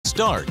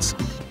starts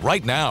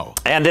right now.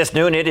 And this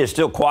noon, it is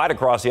still quiet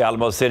across the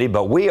Alamo City,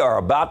 but we are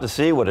about to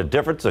see what a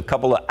difference a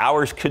couple of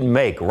hours can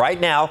make.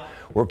 Right now,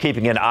 we're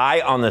keeping an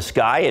eye on the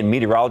sky, and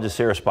meteorologist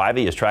Sarah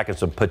Spivey is tracking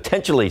some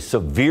potentially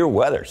severe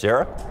weather.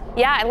 Sarah?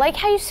 Yeah, I like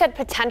how you said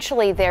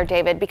potentially there,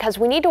 David, because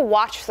we need to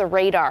watch the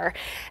radar.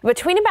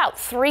 Between about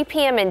 3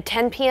 p.m. and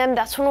 10 p.m.,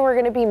 that's when we're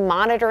going to be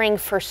monitoring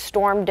for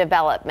storm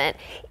development.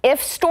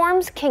 If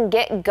storms can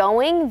get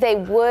going, they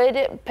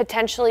would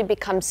potentially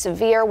become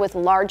severe with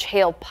large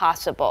hail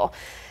possible.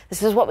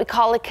 This is what we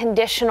call a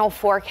conditional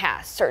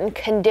forecast. Certain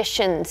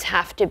conditions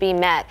have to be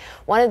met.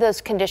 One of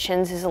those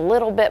conditions is a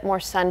little bit more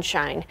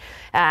sunshine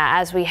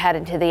as we head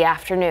into the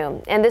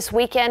afternoon. And this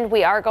weekend,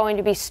 we are going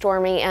to be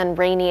stormy and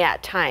rainy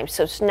at times.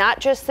 So it's not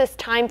just this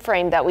time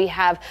frame that we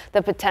have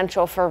the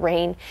potential for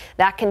rain.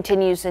 That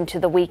continues into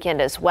the weekend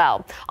as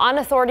well. On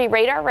Authority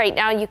radar right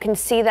now, you can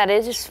see that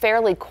it is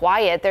fairly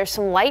quiet. There's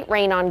some light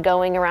rain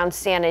ongoing around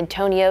San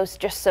Antonio,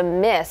 just some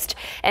mist.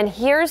 And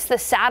here's the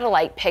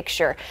satellite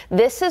picture.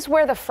 This is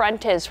where the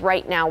front is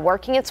right now,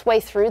 working its way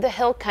through the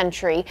hill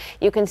country.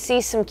 You can see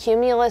some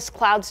cumulus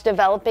clouds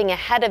developing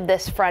ahead of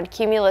this front.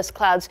 Cumulus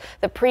clouds,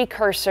 the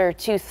precursor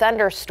to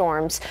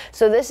thunderstorms.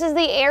 So this is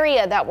the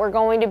area that we're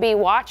going to be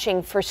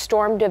watching for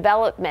storm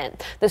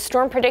development. The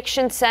Storm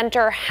Prediction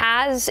Center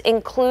has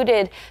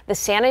included the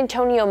San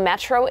Antonio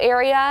metro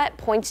area. It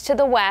points to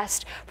the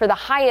west for the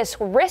highest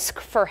risk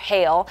for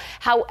hail.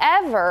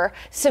 However,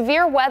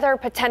 severe weather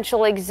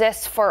potential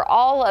exists for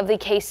all of the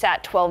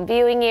KSAT 12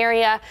 viewing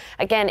area.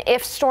 Again,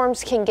 if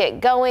storms can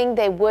get going,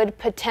 they would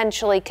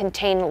potentially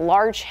contain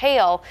large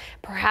hail,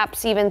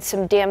 perhaps even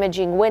some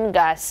damaging wind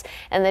gusts.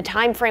 And the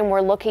time frame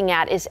we're looking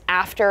at is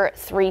after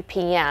 3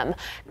 p.m.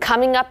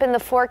 Coming up in the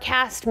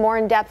forecast, more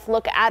in-depth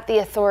look at the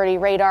Authority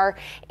radar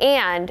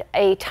and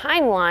a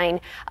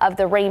timeline of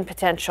the rain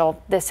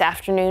potential this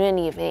afternoon and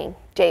evening.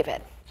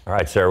 David. All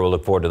right, Sarah, we'll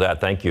look forward to that.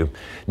 Thank you.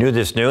 New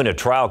this noon, a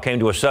trial came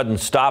to a sudden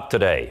stop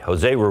today.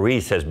 Jose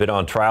Ruiz has been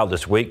on trial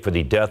this week for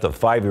the death of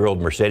 5-year-old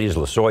Mercedes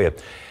Lozoya.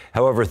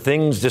 However,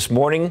 things this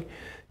morning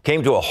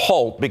came to a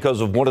halt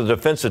because of one of the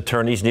defense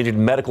attorneys needed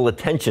medical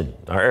attention.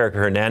 Our Erica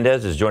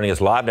Hernandez is joining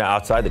us live now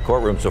outside the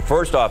courtroom. So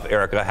first off,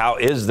 Erica, how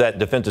is that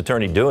defense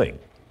attorney doing?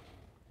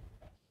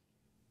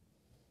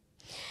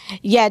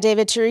 Yeah,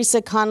 David,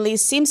 Teresa Conley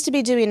seems to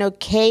be doing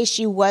okay.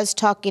 She was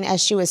talking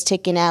as she was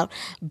taken out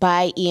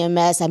by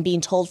EMS. I'm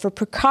being told for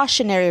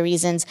precautionary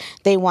reasons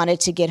they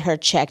wanted to get her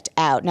checked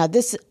out. Now,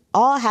 this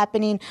all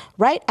happening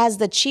right as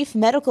the chief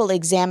medical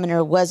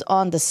examiner was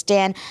on the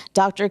stand.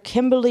 Dr.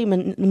 Kimberly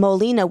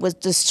Molina was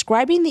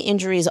describing the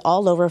injuries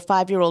all over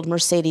 5-year-old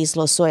Mercedes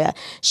Lozoya.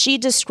 She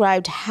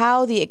described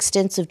how the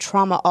extensive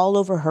trauma all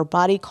over her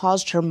body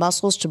caused her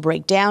muscles to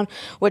break down,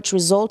 which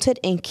resulted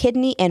in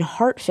kidney and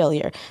heart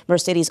failure.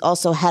 Mercedes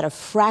also had a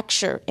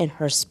fracture in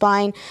her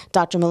spine.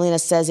 Dr. Molina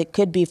says it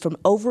could be from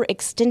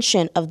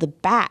overextension of the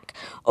back.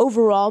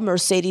 Overall,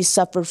 Mercedes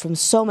suffered from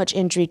so much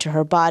injury to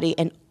her body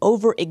and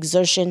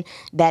overexertion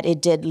that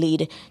it did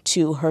lead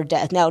to her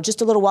death. Now,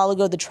 just a little while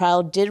ago, the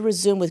trial did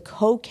resume with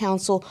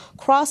co-counsel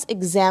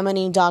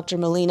cross-examining Dr.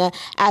 Molina.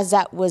 As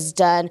that was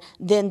done,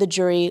 then the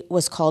jury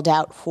was called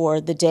out for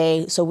the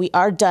day. So we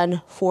are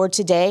done for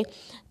today.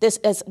 This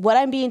is what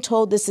I'm being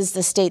told. This is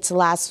the state's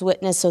last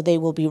witness, so they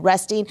will be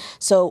resting.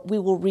 So we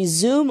will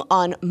resume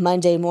on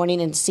Monday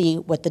morning and see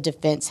what the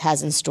defense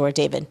has in store.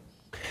 David.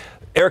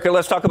 Erica,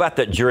 let's talk about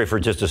that jury for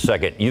just a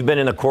second. You've been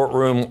in the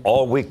courtroom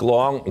all week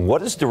long.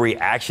 What is the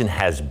reaction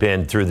has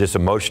been through this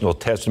emotional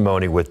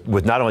testimony with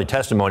not only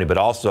testimony, but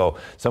also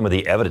some of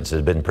the evidence that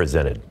has been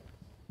presented?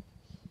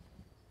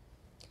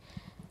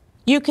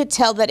 You could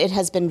tell that it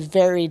has been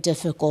very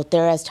difficult.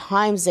 There are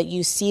times that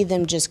you see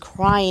them just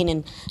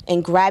crying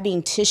and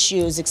grabbing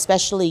tissues,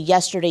 especially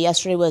yesterday.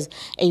 Yesterday was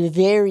a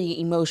very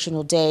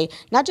emotional day,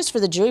 not just for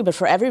the jury, but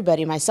for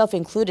everybody, myself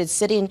included,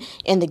 sitting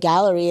in the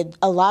gallery.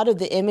 A lot of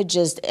the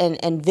images and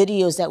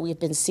videos that we've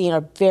been seeing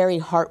are very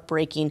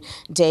heartbreaking,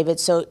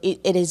 David. So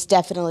it is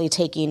definitely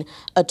taking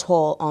a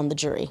toll on the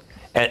jury.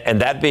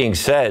 And that being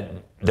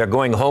said, they're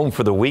going home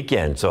for the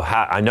weekend. So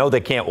I know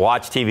they can't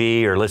watch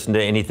TV or listen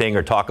to anything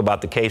or talk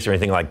about the case or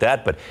anything like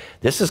that. But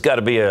this has got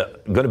to be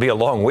going to be a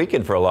long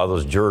weekend for a lot of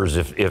those jurors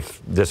if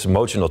this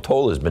emotional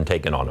toll has been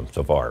taken on them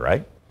so far,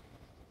 right?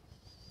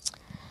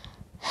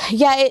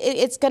 Yeah,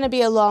 it's going to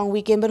be a long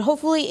weekend, but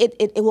hopefully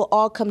it will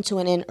all come to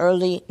an end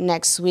early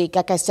next week.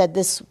 Like I said,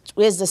 this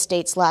is the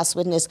state's last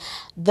witness.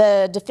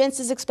 The defense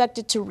is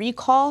expected to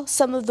recall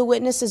some of the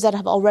witnesses that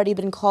have already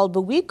been called,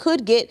 but we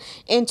could get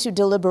into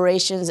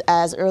deliberations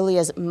as early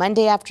as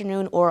Monday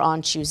afternoon or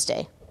on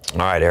Tuesday.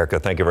 All right, Erica,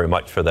 thank you very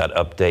much for that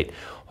update.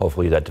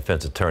 hopefully that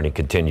defense attorney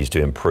continues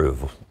to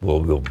improve.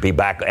 We'll be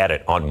back at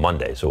it on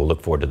Monday, so we'll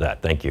look forward to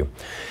that. Thank you.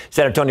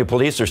 San Antonio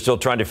police are still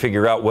trying to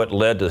figure out what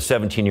led to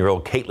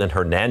 17-year-old Caitlin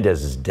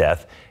Hernandez's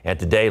death, and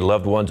today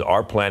loved ones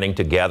are planning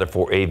to gather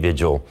for a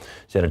vigil.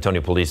 San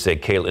Antonio police say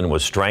Caitlin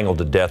was strangled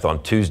to death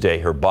on Tuesday.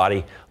 Her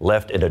body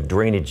left in a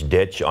drainage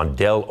ditch on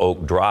Del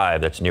Oak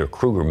Drive, that's near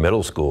Kruger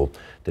Middle School.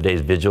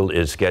 Today's vigil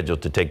is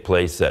scheduled to take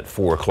place at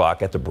 4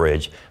 o'clock at the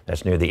bridge.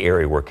 That's near the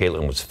area where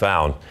Caitlin was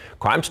found.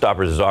 Crime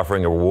Stoppers is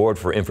offering a reward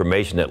for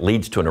information that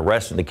leads to an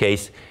arrest in the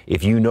case.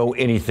 If you know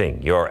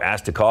anything, you're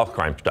asked to call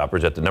Crime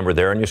Stoppers at the number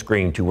there on your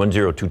screen,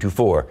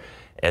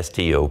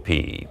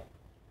 210-224-STOP.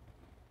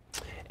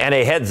 And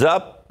a heads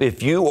up,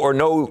 if you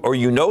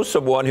know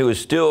someone who is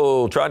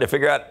still trying to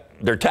figure out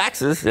their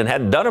taxes and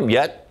hadn't done them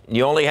yet,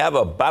 you only have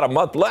about a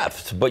month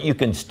left, but you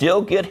can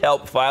still get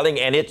help filing,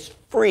 and it's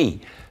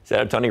free. San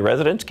Antonio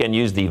residents can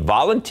use the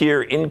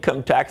Volunteer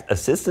Income Tax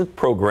Assistance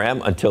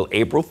Program until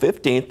April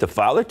 15th to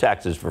file their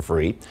taxes for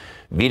free.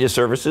 VITA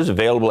services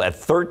available at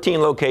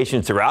 13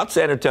 locations throughout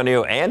San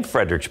Antonio and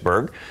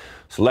Fredericksburg.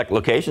 Select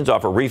locations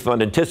offer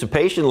refund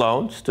anticipation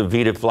loans to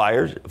VITA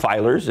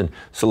filers in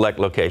select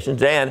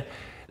locations, and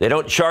they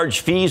don't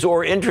charge fees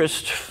or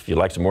interest. If you'd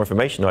like some more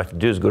information, all you have to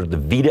do is go to the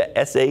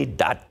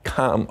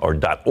vitasa.com or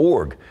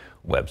 .org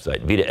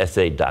website,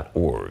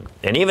 vitasa.org.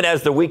 And even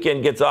as the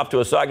weekend gets off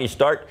to a soggy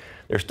start,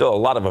 there's still a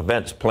lot of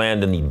events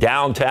planned in the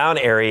downtown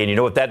area, and you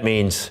know what that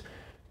means?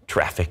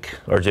 Traffic.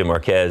 RJ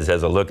Marquez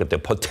has a look at the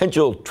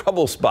potential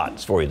trouble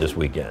spots for you this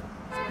weekend.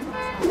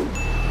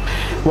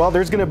 Well,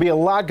 there's going to be a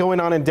lot going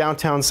on in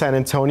downtown San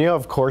Antonio,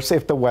 of course,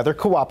 if the weather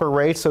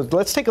cooperates. So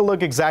let's take a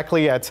look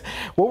exactly at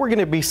what we're going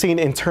to be seeing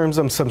in terms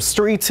of some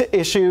street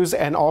issues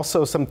and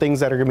also some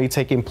things that are going to be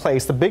taking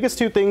place. The biggest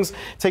two things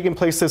taking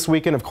place this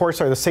weekend, of course,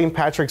 are the St.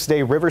 Patrick's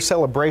Day River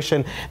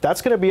Celebration.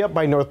 That's going to be up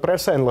by North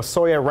Presa and La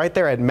Soya, right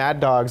there at Mad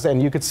Dogs.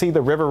 And you can see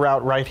the river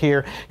route right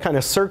here, kind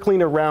of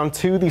circling around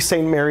to the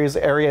St. Mary's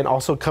area and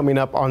also coming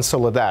up on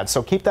Soledad.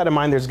 So keep that in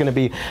mind. There's going to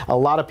be a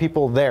lot of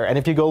people there. And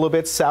if you go a little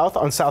bit south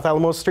on South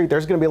Alamo Street,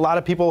 there's going to be a lot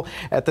of people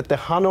at the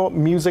Tejano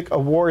Music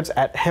Awards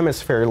at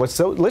Hemisphere. Let's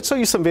show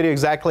you some video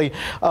exactly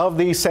of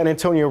the San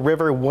Antonio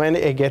River when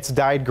it gets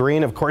dyed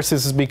green. Of course,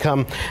 this has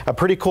become a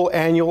pretty cool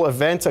annual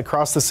event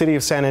across the city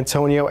of San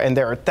Antonio, and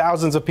there are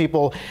thousands of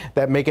people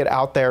that make it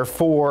out there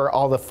for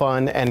all the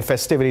fun and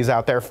festivities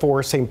out there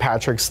for St.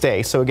 Patrick's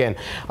Day. So again,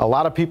 a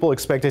lot of people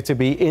expected to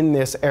be in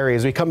this area.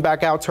 As we come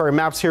back out to our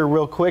maps here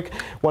real quick,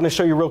 want to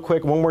show you real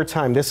quick one more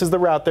time. This is the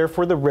route there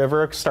for the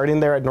river, starting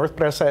there at North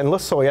Presa and La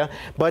Soya,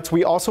 but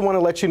we also want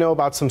to let you know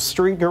about some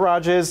street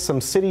garages,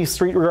 some city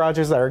street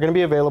garages that are going to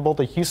be available.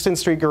 The Houston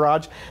Street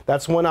Garage,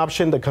 that's one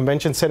option. The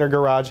Convention Center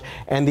Garage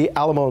and the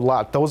Alamo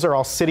lot. Those are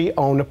all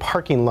city-owned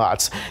parking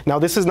lots. Now,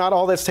 this is not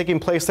all that's taking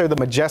place there. The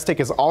Majestic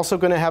is also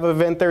going to have an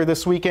event there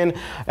this weekend,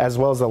 as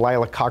well as the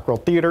Lila Cockrell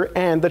Theater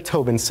and the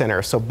Tobin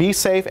Center. So be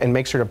safe and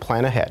make sure to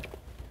plan ahead.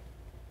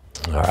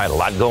 All right, a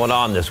lot going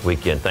on this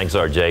weekend. Thanks,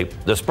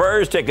 RJ. The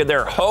Spurs taking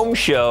their home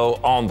show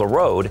on the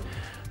road.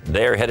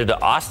 They're headed to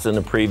Austin,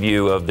 a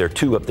preview of their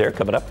two up there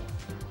coming up.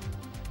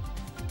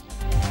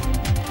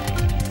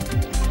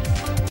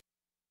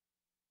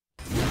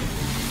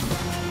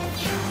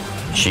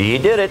 She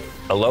did it.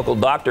 A local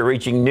doctor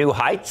reaching new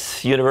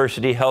heights.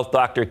 University Health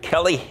Doctor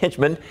Kelly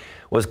Hinchman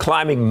was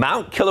climbing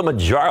Mount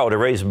Kilimanjaro to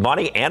raise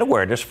money and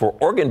awareness for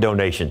organ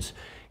donations.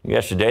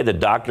 Yesterday, the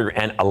doctor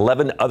and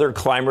 11 other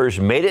climbers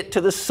made it to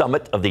the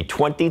summit of the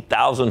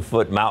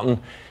 20,000-foot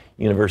mountain.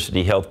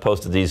 University Health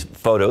posted these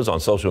photos on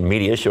social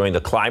media showing the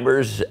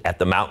climbers at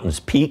the mountain's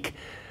peak.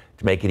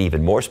 To make it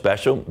even more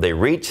special, they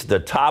reached the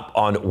top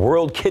on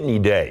World Kidney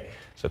Day.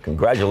 So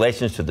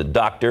congratulations to the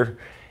doctor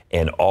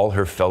and all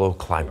her fellow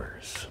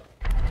climbers.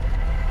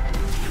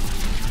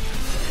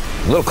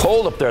 A little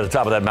cold up there at the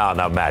top of that mountain,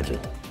 I imagine.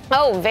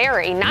 Oh,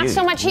 very. Not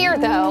so much here,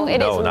 though.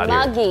 It is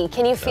muggy.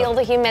 Can you feel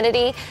the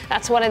humidity?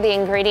 That's one of the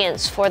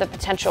ingredients for the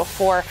potential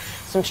for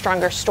some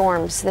stronger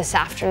storms this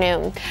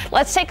afternoon.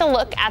 Let's take a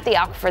look at the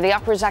aquifer. The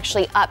aquifer is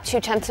actually up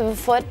 0.2 of a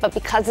foot, but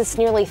because it's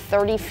nearly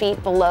 30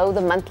 feet below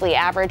the monthly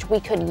average, we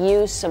could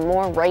use some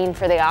more rain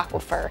for the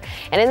aquifer.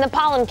 And in the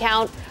pollen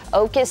count,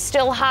 oak is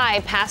still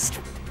high, past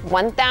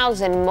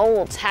 1,000.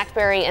 Molds,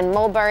 hackberry, and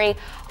mulberry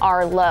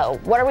are low.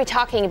 What are we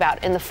talking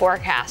about in the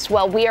forecast?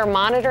 Well, we are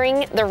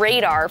monitoring the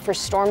radar for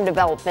storm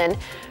development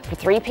from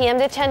 3 p.m.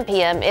 to 10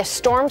 p.m. If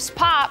storms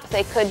pop,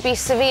 they could be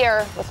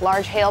severe with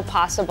large hail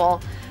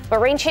possible.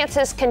 But rain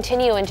chances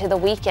continue into the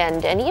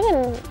weekend and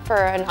even for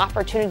an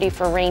opportunity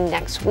for rain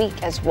next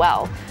week as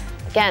well.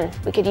 Again,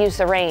 we could use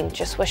the rain,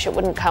 just wish it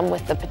wouldn't come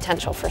with the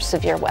potential for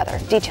severe weather.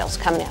 Details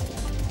coming up.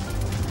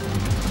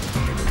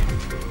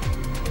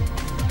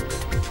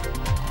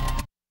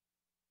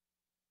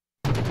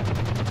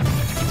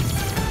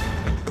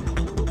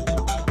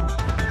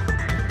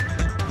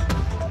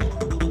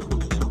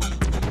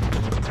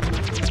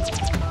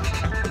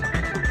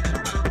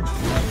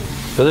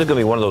 So this is going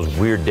to be one of those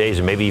weird days,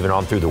 and maybe even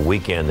on through the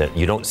weekend, that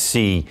you don't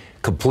see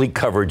complete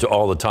coverage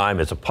all the time.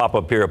 It's a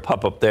pop-up here, a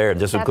pop-up there, and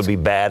this one could be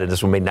bad, and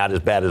this one may not as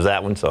bad as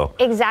that one. So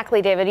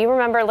exactly, David. You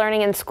remember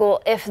learning in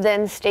school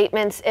if-then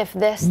statements, if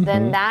this,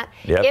 then that.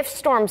 Yep. If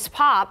storms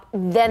pop,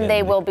 then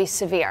they will be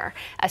severe.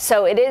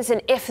 So it is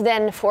an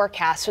if-then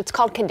forecast. So it's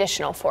called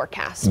conditional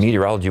forecast.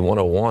 Meteorology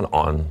 101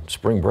 on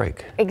spring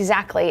break.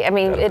 Exactly. I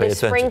mean, it is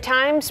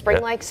springtime.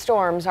 Spring-like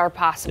storms are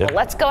possible. Yep.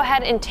 Let's go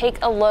ahead and take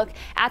a look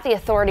at the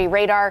authority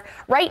radar.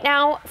 Right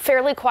now,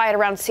 fairly quiet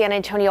around San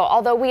Antonio,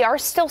 although we are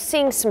still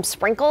seeing some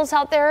sprinkles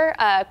out there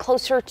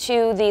closer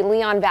to the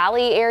Leon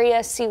Valley area,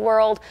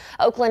 SeaWorld,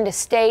 Oakland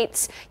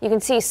Estates. You can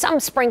see some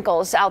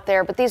sprinkles out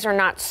there, but these are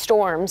not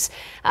storms.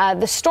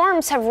 The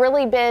storms have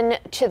really been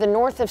to the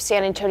north of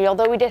San Antonio,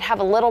 although we did have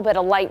a little bit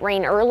of light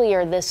rain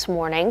earlier this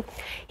morning.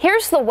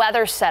 Here's the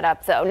weather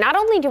setup, though. Not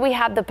only do we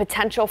have the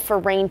potential for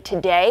rain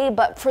today,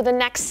 but for the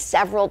next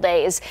several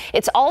days.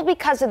 It's all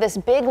because of this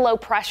big low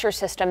pressure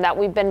system that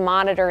we've been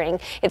monitoring.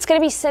 It's going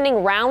to be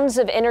sending rounds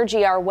of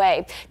energy our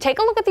way. Take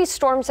a look at these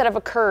storms that have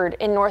occurred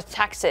in North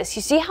Texas.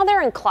 You see how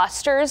they're in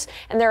clusters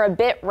and they're a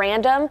bit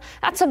random?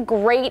 That's a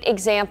great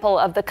example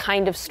of the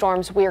kind of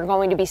storms we are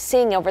going to be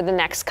seeing over the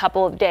next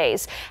couple of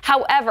days.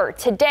 However,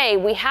 today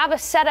we have a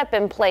setup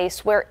in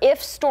place where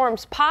if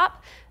storms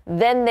pop,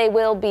 then they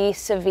will be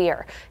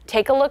severe.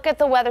 Take a look at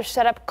the weather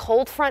setup.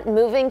 Cold front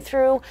moving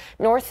through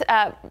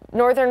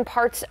northern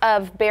parts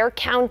of Bexar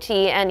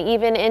County and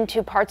even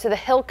into parts of the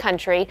hill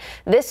country.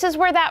 This is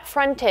where that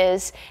front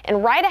is,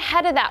 and right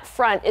ahead of that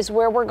front is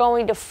where we're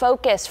going to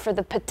focus for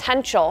the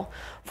potential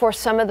for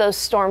some of those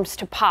storms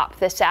to pop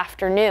this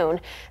afternoon.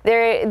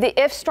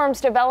 If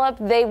storms develop,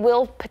 they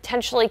will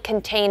potentially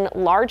contain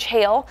large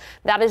hail.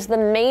 That is the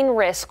main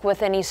risk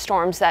with any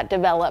storms that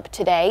develop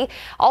today.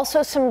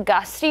 Also, some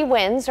gusty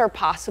winds are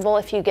possible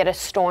if you get a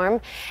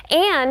storm.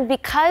 And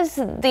because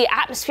the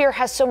atmosphere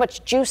has so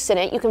much juice in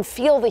it, you can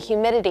feel the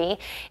humidity.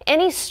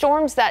 Any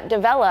storms that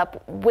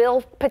develop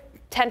will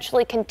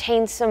potentially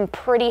contain some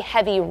pretty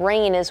heavy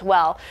rain as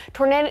well.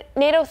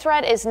 Tornado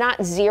threat is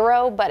not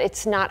zero, but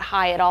it's not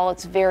high at all.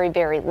 It's very,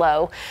 very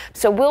low.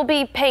 So we'll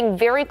be paying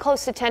very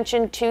close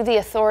attention to the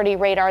authority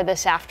radar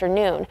this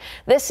afternoon.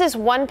 This is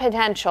one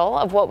potential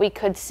of what we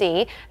could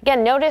see.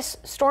 Again, notice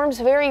storms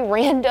very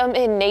random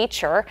in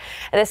nature.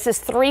 This is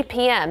 3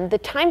 p.m. The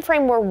time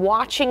frame we're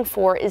watching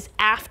for is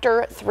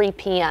after 3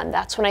 p.m.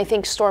 That's when I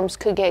think storms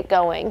could get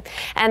going.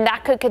 And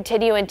that could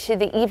continue into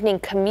the evening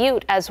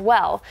commute as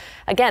well.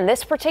 Again,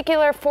 this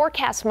particular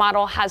forecast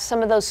model has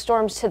some of those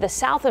storms to the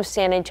south of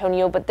San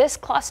Antonio, but this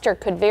cluster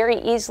could very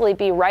easily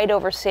be right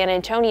over San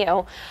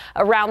Antonio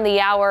around the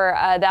hour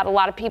that a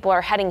lot of people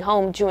are heading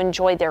home to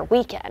enjoy their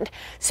weekend.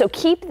 So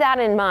keep that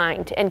in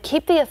mind and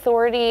keep the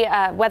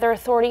Weather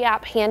Authority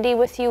app handy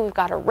with you. We've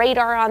got a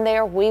radar on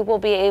there. We will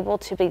be able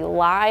to be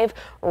live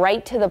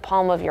right to the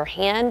palm of your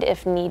hand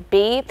if need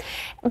be.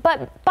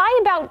 But by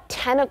about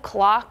 10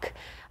 o'clock,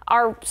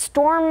 our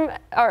storm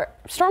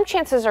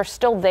chances are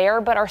still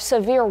there, but our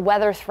severe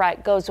weather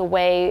threat goes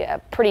away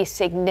pretty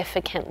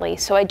significantly.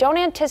 So I don't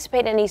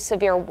anticipate any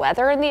severe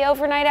weather in the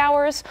overnight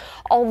hours,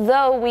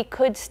 although we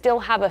could still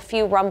have a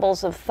few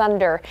rumbles of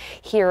thunder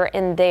here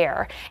and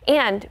there.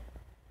 And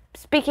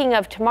speaking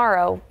of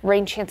tomorrow,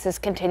 rain chances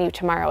continue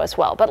tomorrow as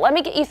well. But let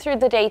me get you through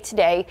the day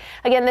today.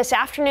 Again, this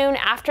afternoon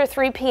after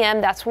 3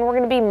 p.m., that's when we're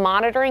going to be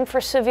monitoring for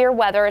severe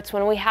weather. It's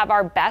when we have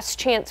our best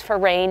chance for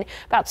rain,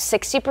 about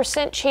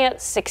 60%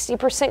 chance,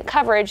 60%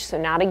 coverage, so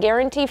not a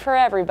guarantee for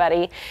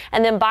everybody.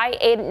 And then by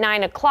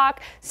 9 o'clock,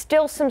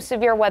 still some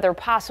severe weather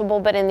possible,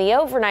 but in the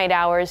overnight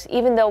hours,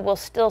 even though we'll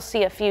still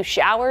see a few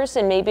showers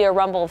and maybe a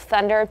rumble of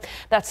thunder,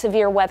 that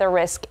severe weather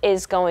risk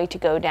is going to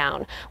go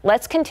down.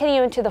 Let's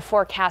continue into the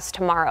forecast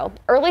tomorrow.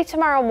 Early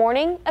tomorrow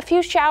morning, a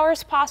few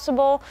showers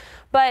possible,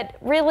 but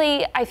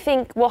really I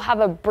think we'll have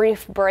a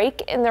brief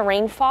break in the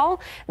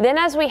rainfall. Then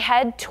as we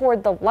head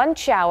toward the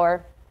lunch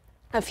hour,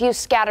 a few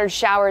scattered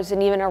showers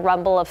and even a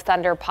rumble of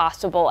thunder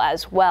possible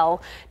as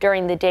well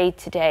during the day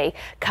today.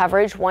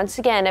 Coverage once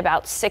again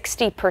about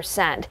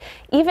 60%.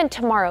 Even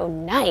tomorrow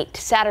night,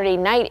 Saturday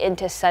night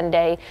into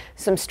Sunday,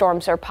 some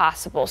storms are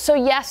possible. So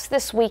yes,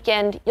 this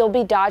weekend you'll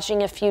be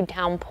dodging a few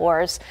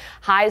downpours.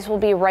 Highs will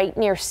be right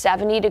near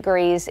 70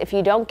 degrees. If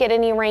you don't get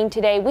any rain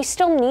today, we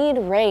still need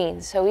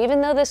rain. So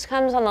even though this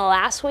comes on the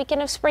last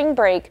weekend of spring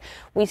break,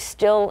 we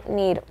still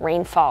need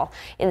rainfall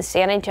in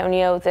San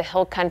Antonio, the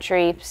Hill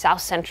Country,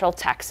 South Central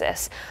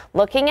Texas.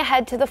 Looking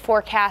ahead to the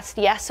forecast,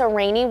 yes, a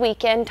rainy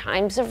weekend,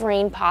 times of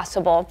rain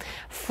possible.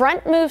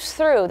 Front moves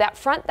through. That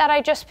front that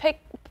I just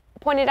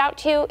pointed out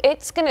to you,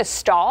 it's going to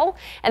stall,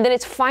 and then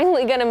it's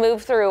finally going to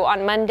move through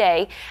on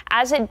Monday.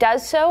 As it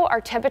does so, our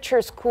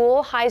temperatures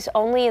cool, highs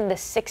only in the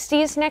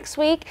 60s next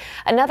week.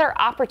 Another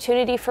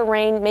opportunity for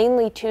rain,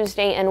 mainly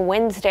Tuesday and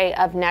Wednesday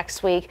of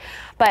next week.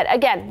 But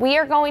again, we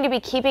are going to be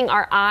keeping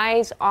our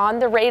eyes on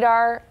the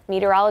radar.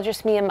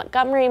 Meteorologist Mia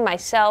Montgomery,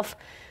 myself,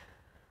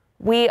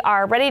 we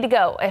are ready to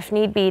go if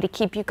need be to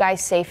keep you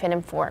guys safe and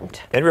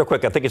informed. And real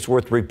quick, I think it's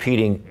worth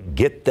repeating,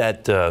 get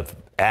that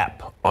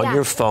app on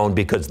your phone,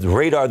 because the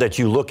radar that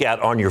you look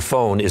at on your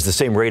phone is the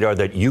same radar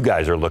that you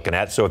guys are looking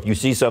at. So if you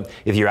see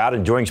if you're out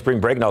enjoying spring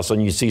break and all of a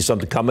sudden you see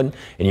something coming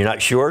and you're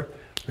not sure,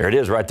 there it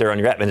is right there on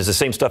your app. And it's the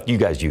same stuff you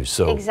guys use.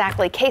 So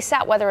exactly.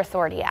 KSAT Weather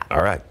Authority app.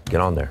 All right.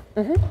 Get on there.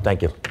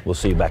 Thank you. We'll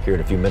see you back here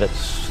in a few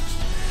minutes.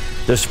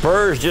 The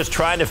Spurs just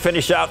trying to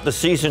finish out the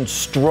season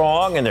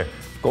strong, and they're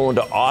going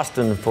to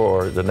Austin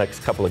for the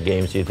next couple of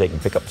games, see if they can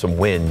pick up some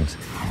wins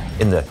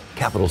in the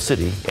capital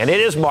city. And it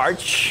is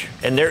March,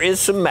 and there is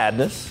some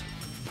madness.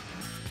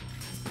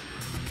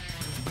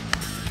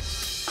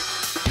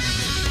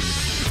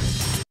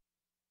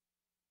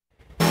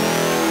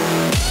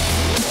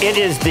 It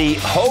is the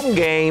home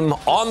game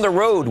on the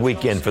road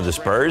weekend for the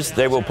Spurs.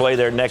 They will play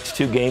their next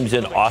 2 games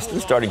in Austin,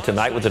 starting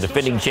tonight with the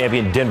defending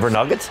champion Denver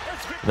Nuggets.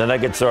 The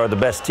Nuggets are the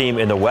best team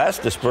in the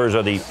West. The Spurs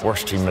are the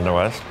worst team in the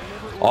West.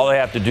 All they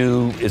have to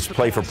do is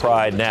play for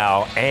pride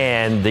now,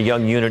 and the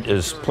young unit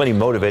is plenty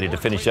motivated to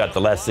finish out the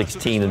last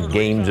 16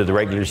 games of the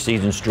regular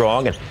season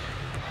strong, and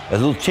a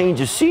little change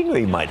of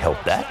scenery might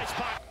help that.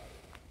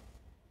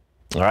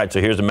 All right,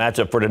 so here's the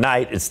matchup for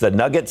tonight. It's the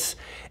Nuggets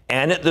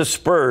and the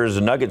Spurs.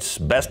 The Nuggets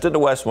best in the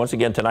West once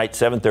again tonight,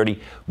 7:30,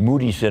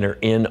 Moody Center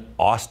in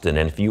Austin.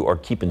 And if you are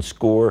keeping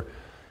score,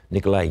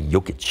 Nikola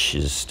Jokic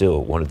is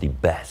still one of the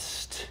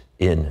best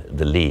in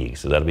the league.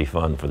 So that'll be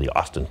fun for the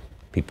Austin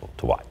people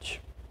to watch.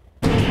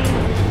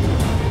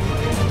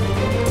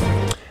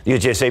 The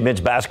UTSA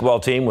men's basketball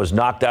team was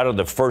knocked out of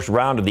the first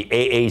round of the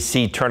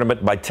AAC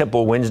tournament by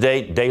Temple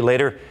Wednesday. A day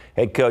later,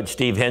 head coach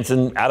Steve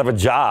Henson out of a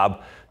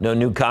job. No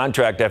new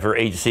contract after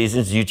 8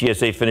 seasons.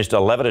 UTSA finished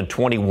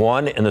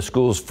 11-21 in the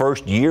school's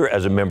first year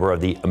as a member of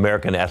the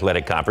American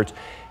Athletic Conference.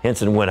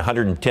 Henson went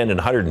 110 and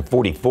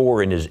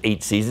 144 in his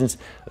 8 seasons.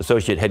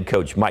 Associate head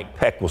coach Mike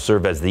Peck will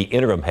serve as the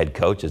interim head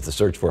coach as the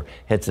search for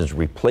Henson's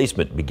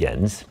replacement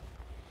begins.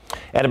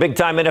 And a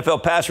big-time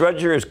NFL pass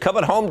rusher is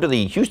coming home to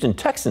the Houston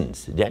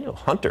Texans. Daniel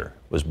Hunter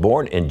was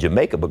born in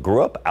Jamaica but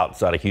grew up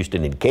outside of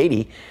Houston in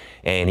Katy.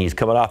 And he's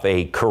coming off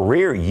a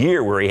career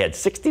year where he had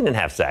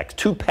 16.5 sacks,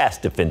 2 pass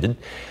defended,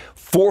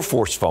 4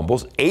 forced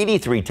fumbles,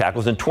 83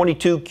 tackles, and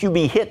 22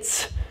 QB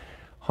hits.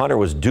 Hunter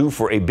was due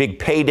for a big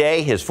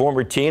payday. His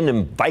former team,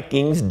 the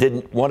Vikings,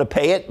 didn't want to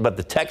pay it, but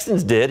the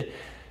Texans did.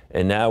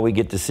 And now we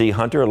get to see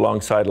Hunter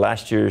alongside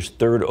last year's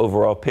 3rd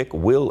overall pick,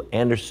 Will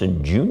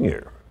Anderson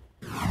Jr.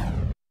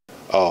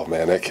 Oh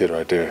man, that kid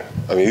right there.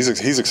 I mean,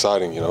 he's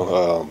exciting. You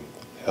know,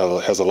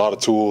 has a lot of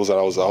tools. And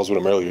I was with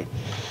him earlier,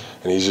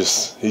 and he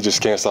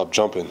just can't stop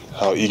jumping.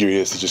 How eager he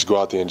is to just go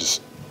out there and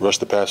just rush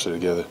the passer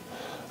together.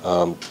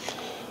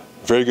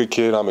 Very good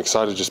kid. I'm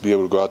excited to just be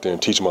able to go out there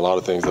and teach him a lot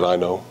of things that I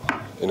know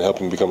and help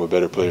him become a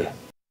better player.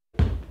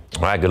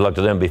 All right, good luck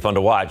to them. Be fun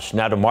to watch.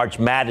 Now to March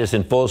Madness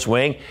in full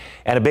swing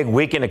and a big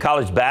weekend of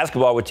college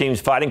basketball with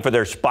teams fighting for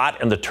their spot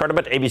in the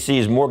tournament.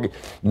 ABC's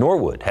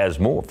Norwood has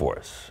more for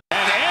us.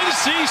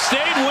 NC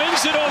State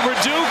wins it over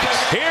Duke.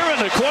 Here in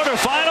the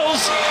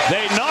quarterfinals,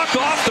 they knock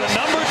off the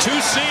number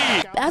 2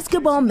 seed.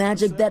 Basketball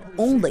magic that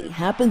only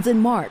happens in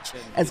March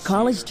as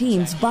college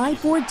teams vie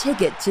for a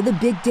ticket to the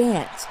big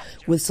dance.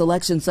 With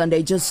Selection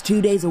Sunday just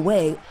 2 days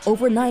away,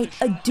 overnight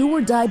a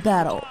do-or-die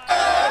battle.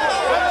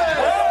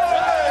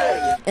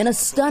 In a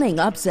stunning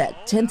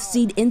upset, 10th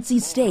seed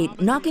NC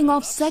State knocking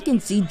off 2nd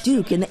seed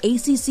Duke in the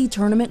ACC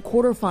tournament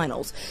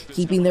quarterfinals,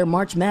 keeping their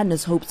March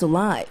Madness hopes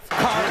alive.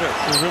 Carter,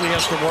 who really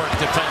has to work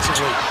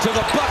defensively, to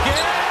the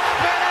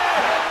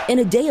bucket. In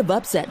a day of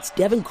upsets,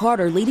 Devin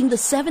Carter leading the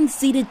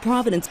 7th-seeded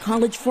Providence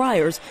College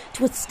Friars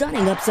to a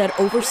stunning upset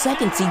over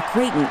 2nd seed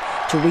Creighton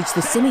to reach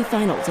the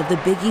semifinals of the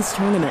Big East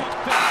tournament.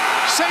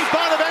 St.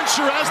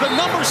 Bonaventure as the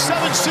number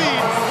 7 seed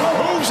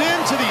moves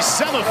into the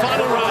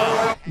semifinal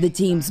round. The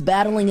teams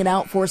battling it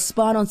out for a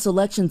spot on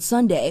Selection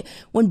Sunday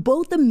when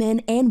both the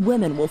men and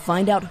women will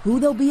find out who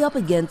they'll be up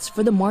against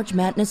for the March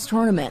Madness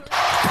tournament.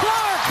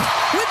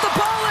 Clark with the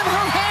ball in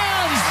her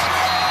hands.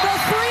 The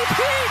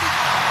three-peat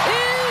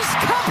is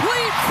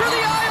complete for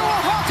the Iowa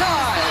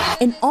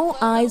Hawkeyes. And all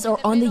eyes are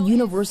on the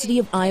University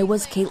of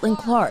Iowa's Caitlin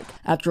Clark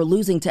after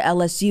losing to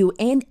LSU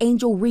and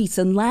Angel Reese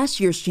in last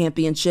year's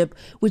championship,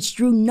 which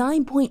drew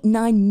 9.9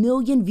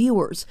 million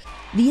viewers.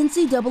 The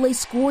NCAA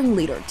scoring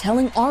leader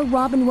telling our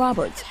Robin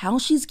Roberts how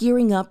she's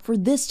gearing up for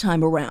this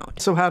time around.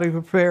 So how do you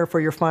prepare for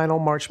your final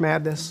March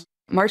Madness?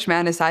 March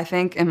Madness, I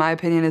think, in my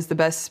opinion, is the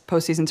best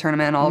postseason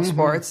tournament in all of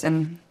sports.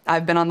 And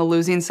I've been on the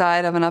losing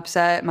side of an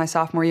upset. My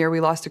sophomore year, we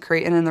lost to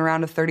Creighton in the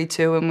round of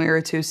 32 and we were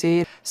a 2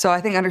 seed. So I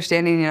think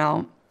understanding,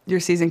 your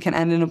season can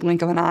end in a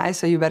blink of an eye,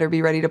 so you better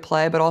be ready to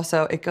play. But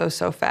also, it goes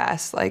so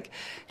fast.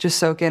 Just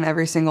soak in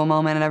every single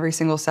moment and every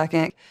single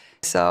second.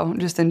 So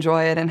just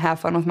enjoy it and have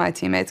fun with my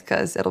teammates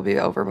because it'll be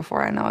over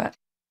before I know it.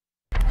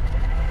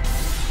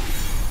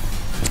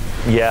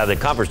 Yeah, the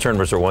conference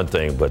tournaments are one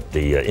thing, but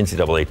the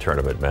NCAA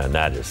tournament, man,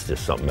 that is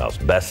just something else.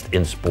 Best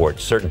in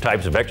sports. Certain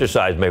types of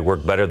exercise may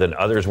work better than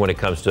others when it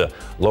comes to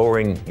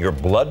lowering your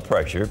blood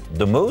pressure.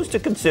 The moves to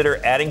consider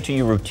adding to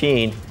your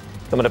routine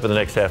Coming up in the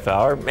next half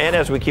hour. And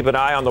as we keep an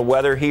eye on the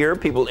weather here,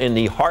 people in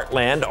the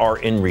heartland are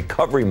in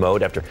recovery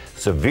mode after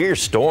severe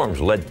storms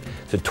led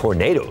to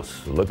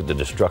tornadoes. Look at the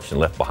destruction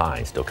left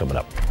behind. Still coming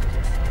up.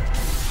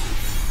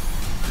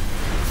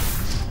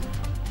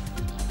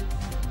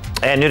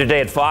 And new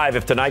today at 5,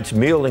 if tonight's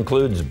meal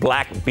includes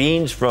black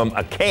beans from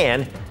a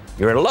can,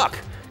 you're in luck.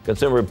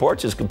 Consumer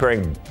Reports is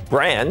comparing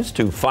brands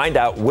to find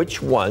out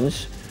which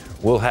ones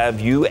will have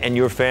you and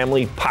your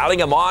family piling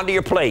them onto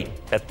your plate.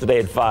 That's today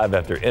at 5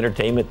 after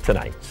Entertainment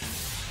Tonight.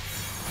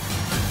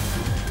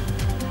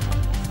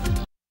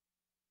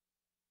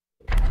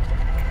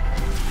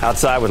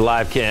 Outside with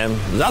live cam.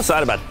 It was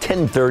outside about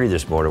 10:30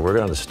 this morning. We're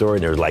on the story,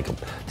 and there was like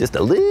just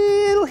a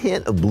little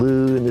hint of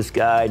blue in the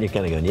sky, and you're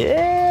kind of going,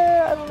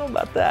 yeah, I don't know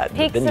about that.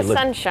 Peaks of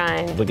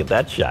sunshine. Look at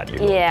that shot. You're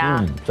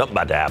going, something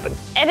about to happen.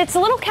 And it's a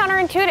little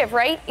counterintuitive,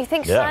 right? You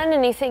think sun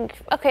and you think,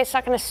 okay, it's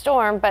not going to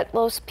storm, but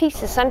those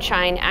peaks of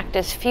sunshine act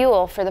as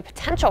fuel for the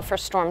potential for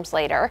storms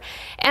later.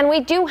 And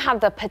we do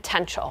have the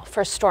potential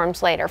for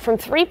storms later. From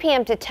 3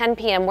 p.m. to 10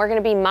 p.m., we're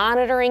going to be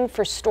monitoring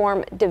for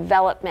storm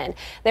development.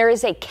 There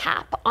is a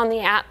cap on the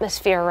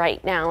atmosphere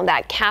right now.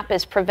 That cap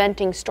is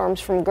preventing storms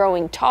from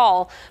growing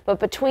tall, but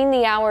between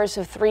the hours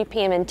of 3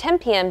 p.m. and 10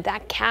 p.m.,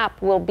 that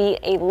cap will be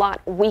a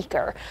lot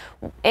weaker.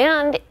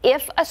 And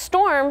if a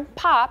storm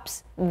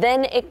pops,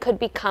 then it could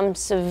become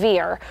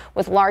severe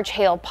with large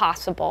hail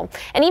possible.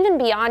 And even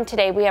beyond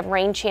today, we have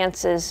rain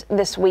chances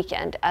this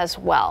weekend as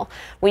well.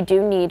 We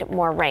do need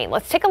more rain.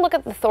 Let's take a look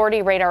at the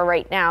authority radar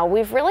right now.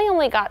 We've really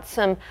only got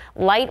some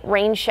light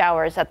rain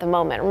showers at the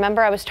moment.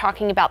 Remember, I was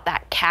talking about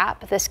that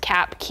cap, this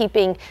cap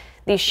keeping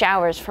these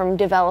showers from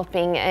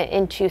developing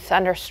into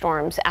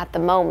thunderstorms at the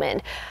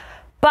moment.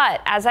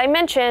 But as I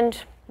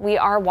mentioned, we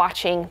are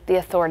watching the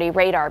authority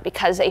radar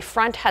because a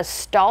front has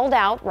stalled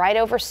out right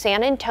over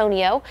San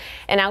Antonio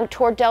and out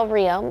toward Del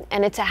Rio,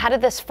 and it's ahead of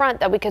this front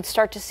that we could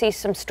start to see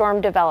some storm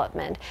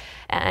development,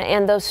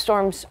 and those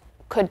storms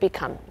could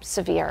become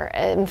severe.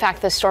 In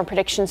fact, the Storm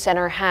Prediction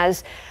Center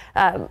has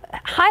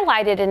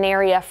highlighted an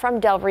area from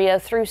Del Rio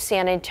through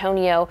San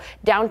Antonio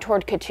down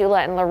toward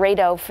Cotulla and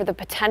Laredo for the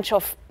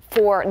potential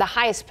for the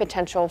highest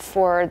potential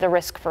for the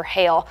risk for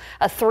hail,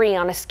 a 3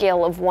 on a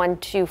scale of 1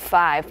 to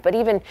 5. But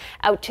even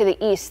out to the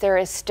east, there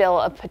is still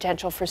a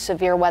potential for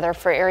severe weather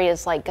for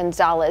areas like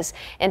Gonzales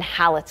and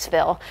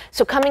Hallettsville.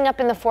 So coming up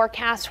in the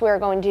forecast, we're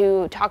going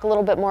to talk a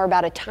little bit more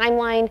about a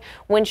timeline.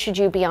 When should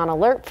you be on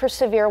alert for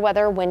severe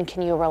weather? When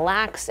can you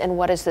relax? And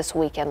what does this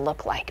weekend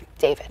look like?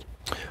 David.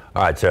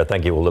 All right, Sarah,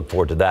 thank you. We'll look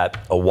forward to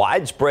that. A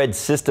widespread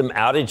system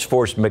outage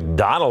forced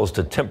McDonald's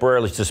to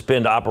temporarily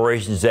suspend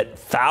operations at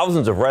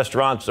thousands of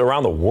restaurants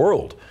around the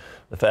world.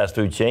 The fast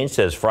food chain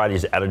says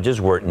Friday's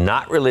outages were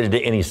not related to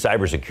any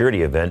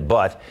cybersecurity event,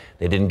 but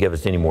they didn't give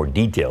us any more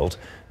details.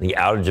 The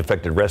outage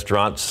affected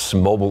restaurants,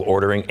 mobile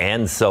ordering,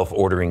 and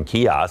self-ordering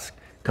kiosks.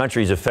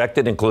 Countries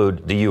affected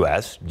include the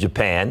U.S.,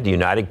 Japan, the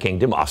United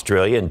Kingdom,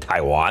 Australia, and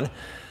Taiwan.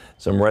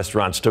 Some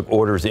restaurants took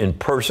orders in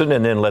person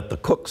and then let the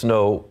cooks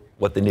know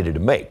what they needed to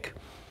make.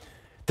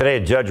 Today, a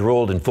judge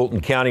ruled in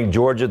Fulton County,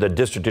 Georgia, that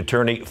District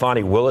Attorney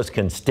Fani Willis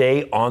can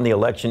stay on the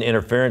election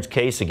interference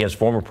case against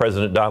former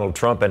President Donald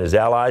Trump and his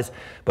allies,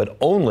 but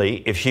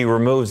only if she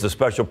removes the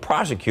special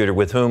prosecutor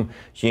with whom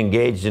she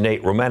engaged in a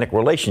romantic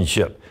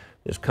relationship.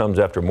 This comes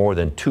after more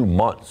than 2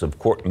 months of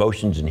court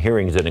motions and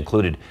hearings that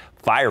included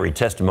fiery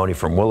testimony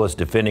from Willis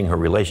defending her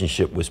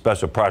relationship with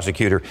Special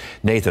Prosecutor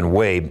Nathan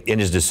Wade. In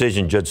his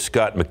decision, Judge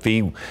Scott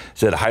McPhee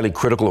said highly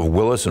critical of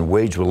Willis and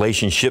Wade's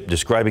relationship,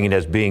 describing it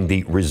as being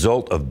the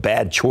result of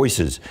bad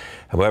choices.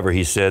 However,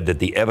 he said that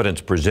the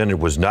evidence presented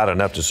was not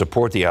enough to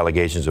support the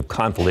allegations of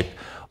conflict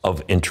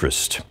of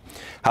interest.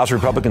 House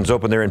Republicans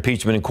opened their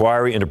impeachment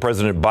inquiry into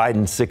President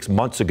Biden 6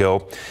 months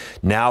ago.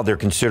 Now they're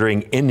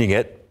considering ending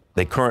it.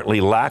 They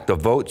currently lack the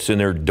votes in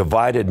their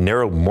divided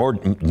narrow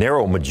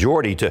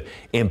majority to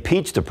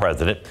impeach the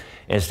president.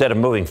 Instead of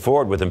moving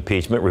forward with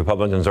impeachment,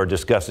 Republicans are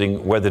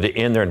discussing whether to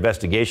end their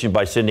investigation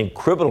by sending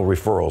criminal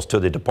referrals to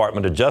the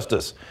Department of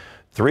Justice.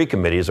 3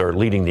 committees are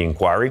leading the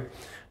inquiry.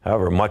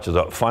 However, much of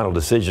the final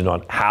decision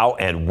on how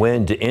and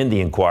when to end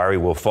the inquiry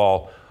will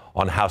fall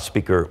on House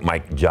Speaker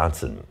Mike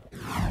Johnson.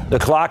 The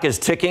clock is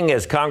ticking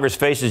as Congress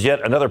faces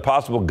yet another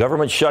possible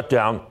government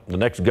shutdown. The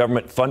next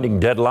government funding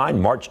deadline,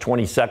 March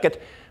 22nd.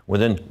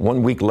 Within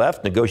 1 week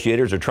left,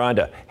 negotiators are trying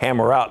to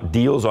hammer out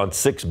deals on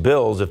 6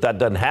 bills. If that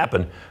doesn't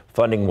happen,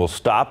 funding will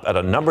stop at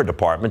a number of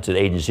departments and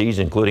agencies,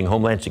 including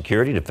Homeland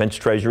Security, Defense,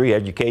 Treasury,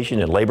 Education,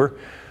 and Labor.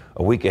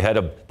 A week ahead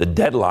of the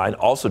deadline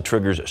also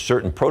triggers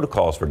certain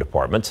protocols for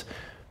departments,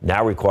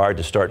 now required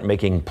to start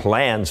making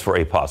plans for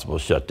a possible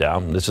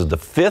shutdown. This is the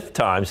 5th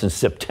time since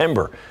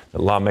September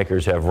that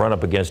lawmakers have run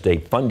up against a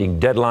funding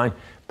deadline,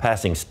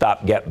 passing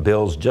stopgap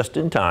bills just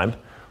in time.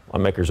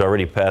 Lawmakers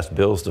already passed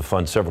bills to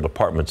fund several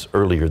departments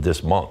earlier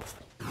this month.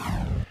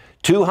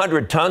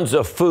 200 tons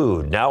of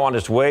food now on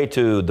its way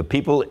to the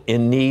people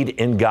in need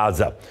in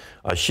Gaza.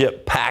 A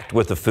ship packed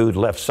with the food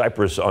left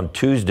Cyprus on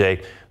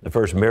Tuesday, the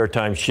first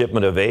maritime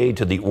shipment of aid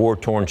to the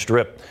war-torn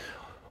strip.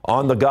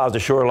 On the Gaza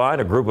shoreline,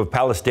 a group of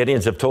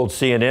Palestinians have told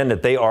CNN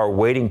that they are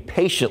waiting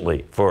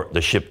patiently for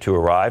the ship to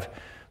arrive.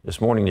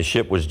 This morning, the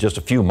ship was just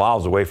a few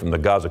miles away from the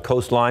Gaza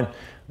coastline.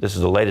 This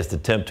is the latest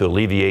attempt to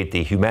alleviate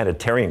the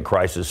humanitarian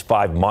crisis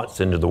 5 months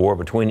into the war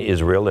between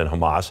Israel and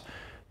Hamas.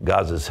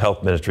 Gaza's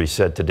health ministry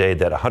said today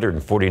that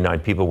 149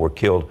 people were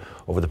killed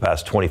over the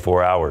past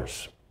 24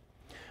 hours.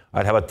 All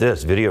right, how about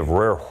this? Video of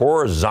rare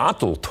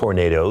horizontal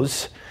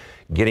tornadoes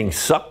getting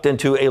sucked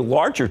into a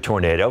larger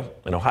tornado.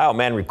 An Ohio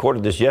man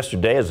recorded this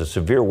yesterday as a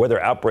severe weather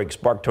outbreak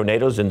sparked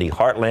tornadoes in the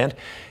heartland.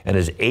 And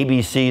as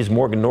ABC's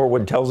Morgan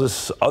Norwood tells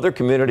us, other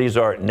communities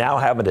are now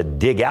having to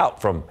dig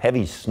out from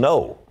heavy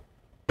snow.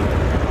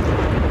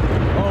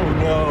 Oh,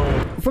 no.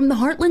 From the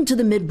heartland to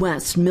the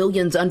Midwest,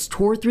 millions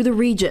tore through the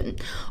region.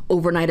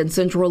 Overnight in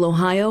central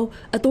Ohio,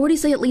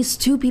 authorities say at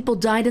least 2 people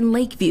died in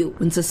Lakeview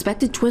when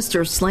suspected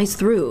twisters sliced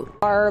through.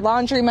 Our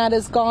laundromat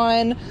is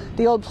gone.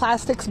 The old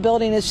plastics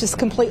building is just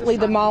completely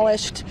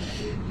demolished.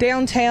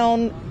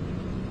 Downtown,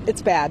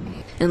 it's bad.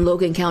 In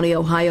Logan County,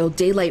 Ohio,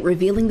 daylight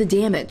revealing the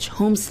damage.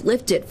 Homes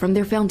lifted from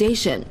their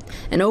foundation.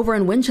 And over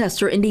in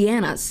Winchester,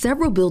 Indiana,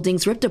 several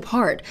buildings ripped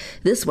apart.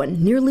 This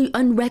one nearly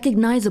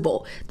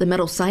unrecognizable. The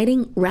metal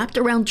siding wrapped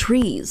around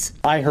trees.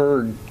 I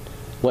heard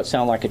what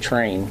sounded like a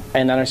train,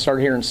 and then I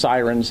started hearing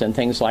sirens and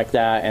things like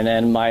that. And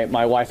then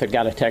my wife had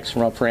got a text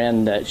from a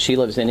friend that she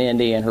lives in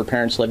Indy and her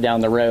parents live down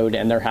the road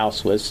and their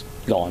house was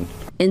gone.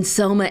 In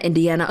Selma,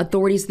 Indiana,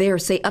 authorities there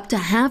say up to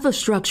half of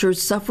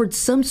structures suffered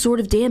some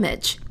sort of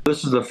damage.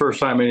 This is the first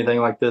time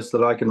anything like this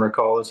that I can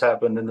recall has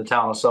happened in the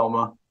town of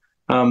Selma.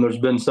 There's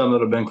been some that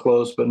have been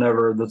close, but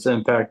never that's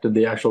impacted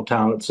the actual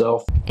town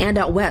itself. And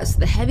out west,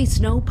 the heavy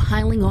snow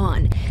piling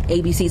on.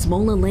 ABC's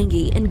Mola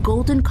Lange in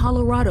Golden,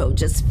 Colorado,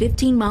 just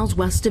 15 miles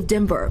west of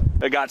Denver.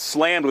 It got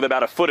slammed with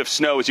about a foot of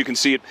snow, as you can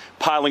see it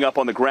piling up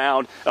on the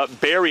ground,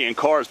 burying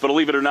cars. But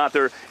believe it or not,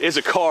 there is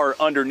a car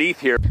underneath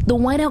here. The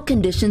whiteout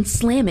conditions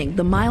slamming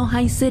the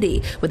mile-high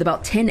city with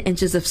about 10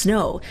 inches of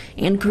snow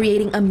and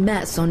creating a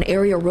mess on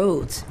area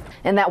roads.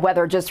 And that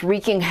weather just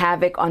wreaking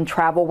havoc on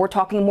travel. We're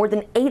talking more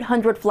than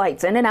 800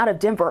 flights in and out of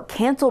Denver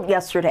canceled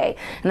yesterday.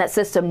 And that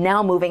system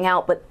now moving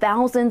out, but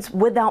thousands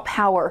without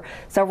power.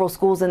 Several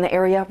schools in the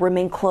area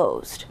remain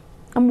closed.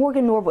 I'm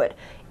Morgan Norwood,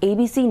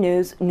 ABC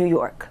News, New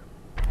York.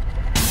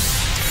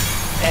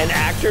 An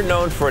actor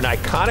known for an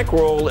iconic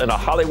role in a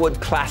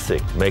Hollywood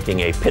classic, making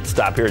a pit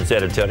stop here in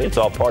San Antonio. It's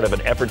all part of an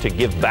effort to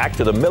give back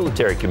to the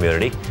military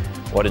community.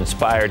 What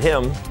inspired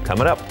him?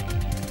 Coming up.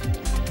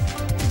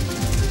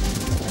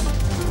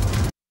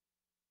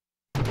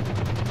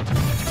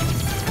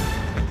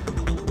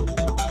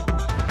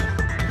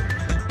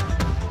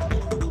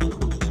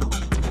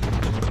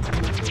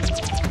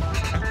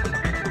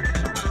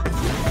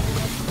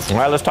 All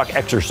right, let's talk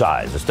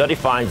exercise. A study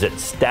finds that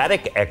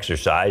static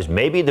exercise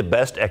may be the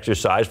best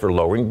exercise for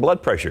lowering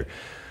blood pressure.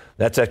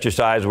 That's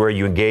exercise where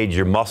you engage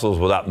your muscles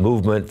without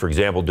movement, for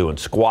example, doing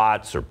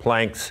squats or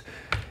planks.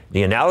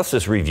 The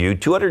analysis reviewed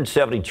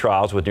 270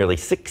 trials with nearly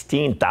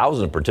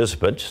 16,000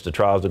 participants. The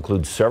trials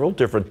include several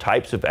different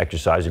types of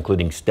exercise,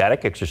 including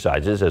static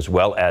exercises, as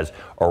well as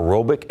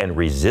aerobic and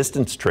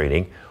resistance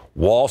training.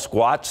 Wall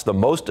squats, the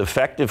most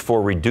effective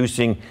for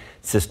reducing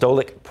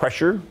systolic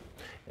pressure.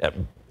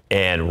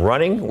 And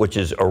running, which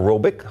is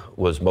aerobic,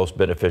 was most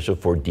beneficial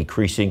for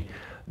decreasing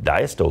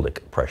diastolic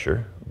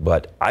pressure.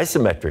 But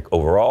isometric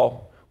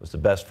overall was the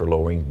best for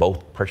lowering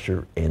both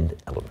pressure and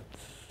elements.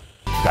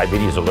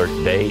 Diabetes Alert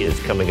Day is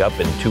coming up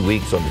in 2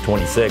 weeks on the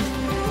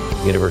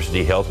 26th.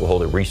 University Health will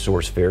hold a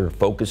resource fair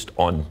focused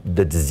on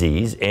the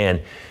disease,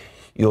 and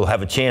you'll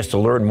have a chance to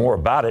learn more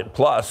about it,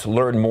 plus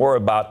learn more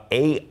about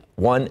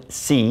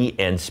A1C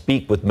and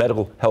speak with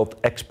medical health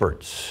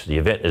experts. The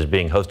event is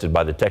being hosted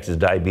by the Texas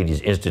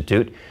Diabetes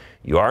Institute.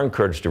 You are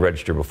encouraged to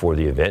register before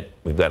the event.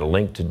 We've got a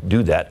link to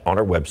do that on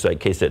our website,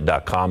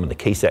 KSAT.com, in the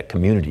KSAT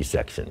community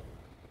section.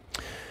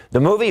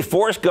 The movie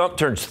Forrest Gump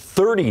turns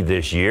 30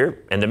 this year,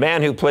 and the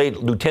man who played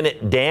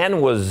Lieutenant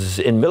Dan was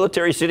in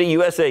Military City,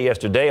 USA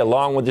yesterday,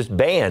 along with his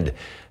band.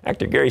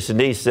 Actor Gary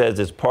Sinise says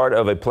it's part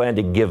of a plan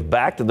to give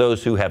back to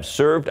those who have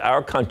served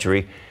our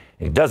country.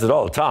 He does it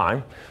all the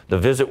time. The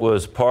visit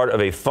was part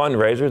of a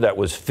fundraiser that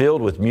was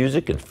filled with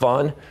music and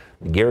fun.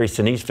 The Gary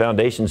Sinise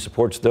Foundation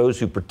supports those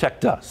who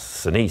protect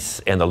us.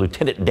 Sinise and the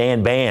Lieutenant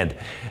Dan Band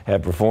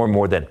have performed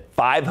more than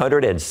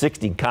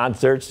 560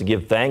 concerts to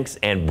give thanks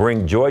and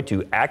bring joy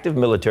to active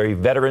military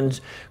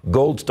veterans,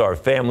 Gold Star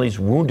families,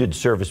 wounded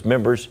service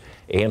members,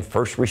 and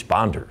first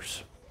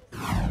responders.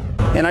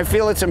 And I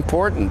feel it's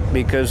important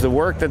because the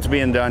work that's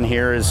being done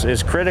here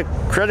is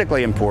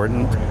critically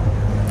important.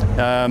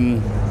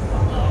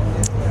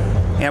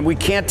 And we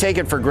can't take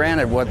it for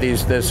granted what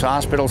this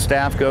hospital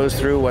staff goes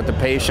through, what the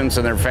patients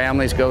and their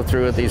families go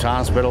through at these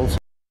hospitals.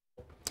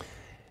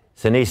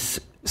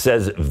 Sinise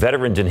says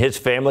veterans and his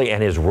family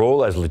and his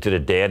role as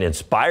Lieutenant Dan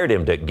inspired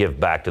him to give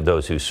back to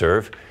those who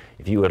serve.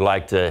 If you would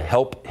like to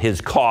help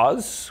his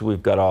cause,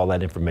 we've got all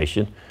that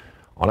information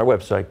on our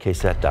website,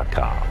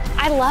 KSAT.com.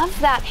 I love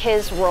that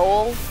his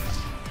role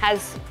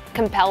has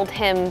compelled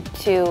him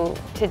to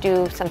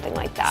do something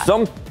like that.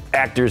 Some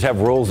actors have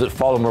roles that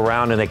follow them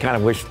around and they kind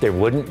of wish they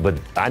wouldn't, but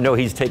I know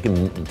he's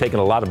taken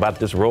a lot about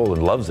this role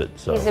and loves it.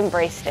 So he's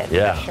embraced it,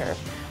 yeah. for sure.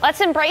 Let's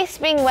embrace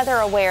being weather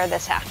aware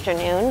this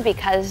afternoon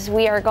because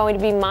we are going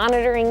to be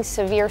monitoring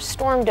severe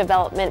storm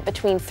development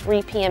between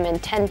 3 p.m.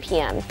 and 10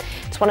 p.m.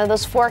 It's one of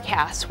those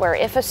forecasts where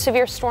if a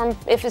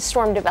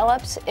storm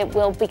develops, it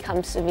will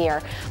become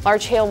severe.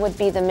 Large hail would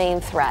be the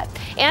main threat.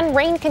 And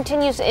rain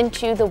continues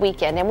into the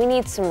weekend, and we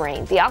need some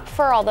rain. The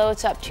aquifer, although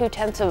it's up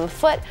 0.2 of a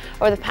foot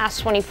over the past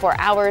 24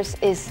 hours,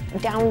 is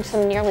down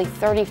some nearly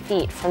 30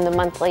 feet from the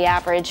monthly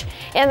average,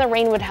 and the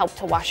rain would help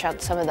to wash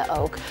out some of the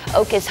oak.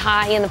 Oak is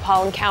high in the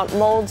pollen count.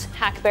 Mold,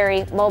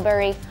 hackberry,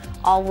 mulberry,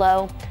 all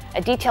low.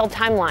 A detailed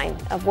timeline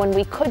of when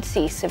we could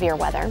see severe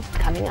weather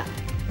coming up.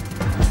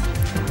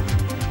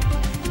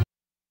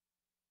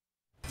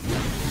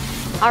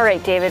 All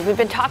right, David, we've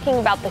been talking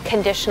about the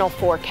conditional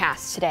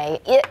forecast today.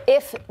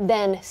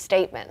 If-then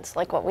statements,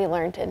 like what we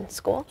learned in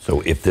school.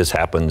 So if this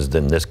happens,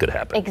 then this could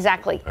happen.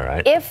 Exactly. All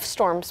right. If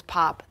storms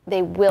pop,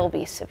 they will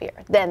be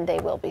severe. Then they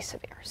will be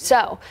severe.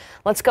 So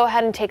let's go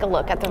ahead and take a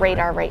look at the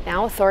radar right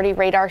now. Authority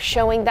radar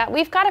showing that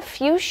we've got a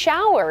few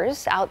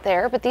showers out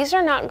there, but these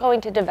are not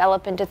going to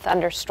develop into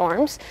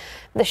thunderstorms.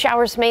 The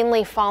showers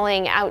mainly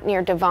falling out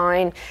near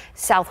Devine,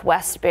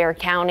 southwest Bexar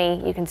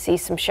County. You can see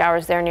some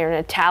showers there near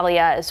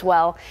Natalia as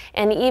well.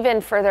 And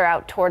even further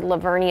out toward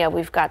Lavernia,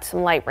 we've got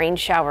some light rain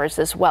showers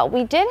as well.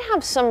 We did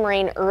have some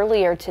rain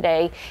earlier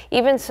today,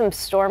 even some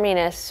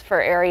storminess for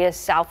areas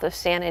south of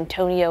San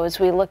Antonio as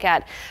we look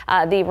at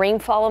the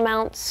rainfall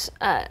amounts.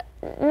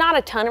 Not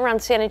a ton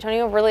around San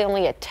Antonio, really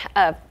only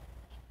a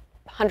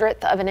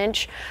 100th of an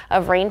inch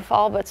of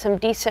rainfall, but some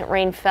decent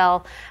rain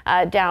fell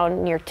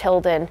down near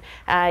Tilden,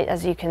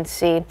 as you can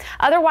see.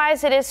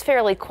 Otherwise, it is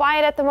fairly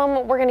quiet at the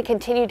moment. We're going to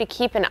continue to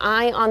keep an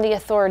eye on the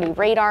authority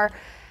radar.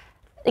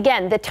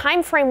 Again, the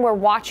time frame we're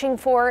watching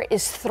for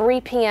is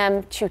 3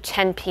 p.m. to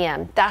 10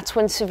 p.m. That's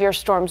when severe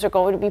storms are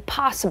going to be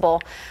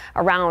possible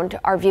around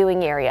our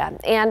viewing area.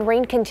 And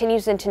rain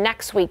continues into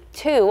next week,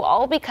 too,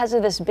 all because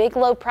of this big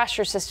low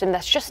pressure system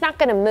that's just not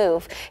going to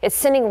move. It's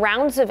sending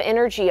rounds of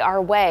energy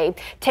our way.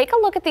 Take a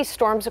look at these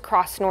storms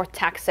across North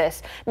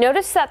Texas.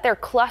 Notice that they're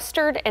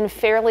clustered and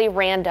fairly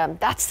random.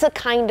 That's the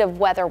kind of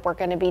weather we're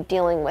going to be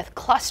dealing with,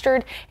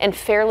 clustered and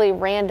fairly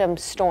random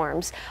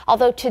storms.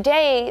 Although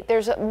today,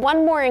 there's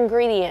one more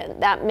ingredient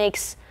that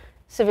makes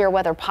severe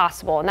weather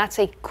possible, and that's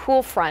a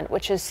cool front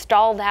which is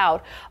stalled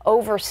out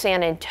over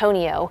San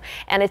Antonio,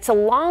 and it's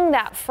along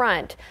that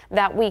front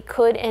that we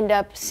could end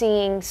up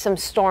seeing some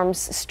storms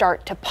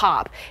start to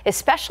pop,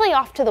 especially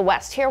off to the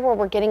west here where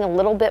we're getting a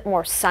little bit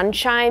more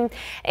sunshine.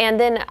 And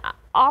then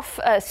off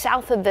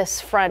south of this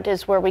front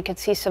is where we could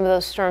see some of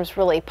those storms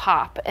really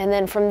pop. And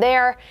then from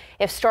there,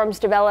 if storms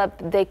develop,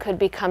 they could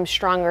become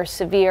stronger,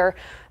 severe.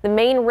 The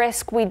main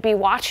risk we'd be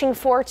watching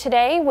for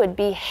today would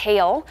be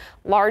hail,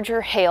 larger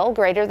hail,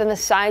 greater than the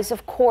size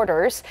of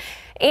quarters.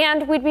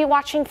 And we'd be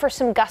watching for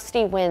some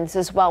gusty winds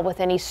as well with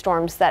any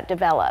storms that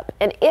develop.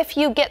 And if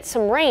you get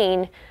some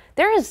rain,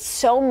 there is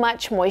so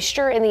much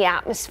moisture in the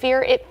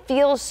atmosphere. It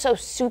feels so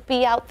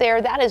soupy out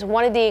there. That is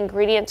one of the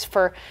ingredients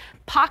for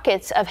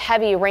pockets of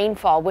heavy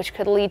rainfall, which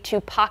could lead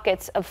to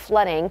pockets of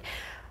flooding.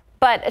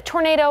 But a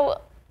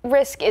tornado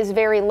risk is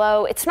very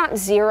low. It's not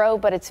zero,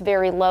 but it's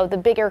very low. The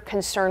bigger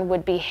concern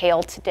would be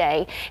hail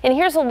today. And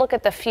here's a look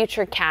at the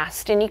future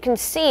cast, and you can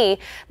see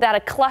that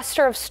a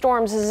cluster of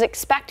storms is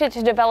expected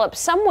to develop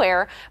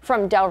somewhere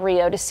from Del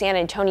Rio to San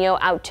Antonio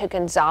out to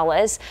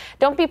Gonzales.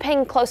 Don't be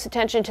paying close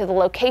attention to the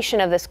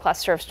location of this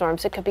cluster of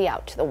storms. It could be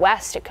out to the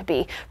west. It could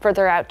be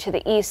further out to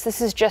the east.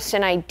 This is just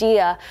an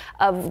idea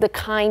of the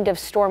kind of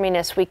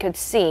storminess we could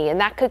see,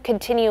 and that could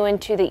continue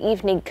into the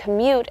evening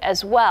commute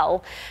as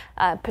well.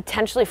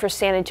 Potentially for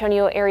San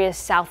Antonio areas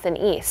south and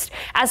east.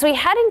 As we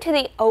head into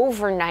the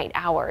overnight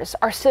hours,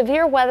 our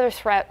severe weather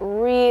threat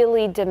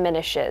really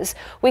diminishes.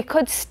 We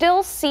could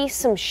still see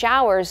some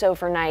showers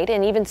overnight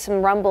and even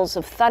some rumbles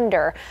of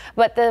thunder,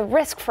 but the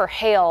risk for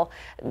hail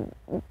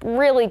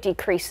really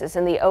decreases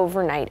in the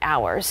overnight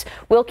hours.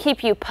 We'll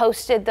keep you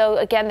posted, though.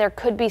 Again, there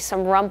could be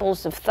some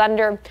rumbles of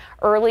thunder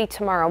early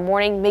tomorrow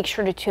morning. Make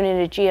sure to tune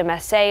into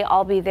GMSA.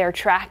 I'll be there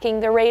tracking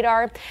the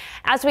radar.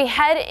 As we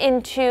head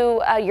into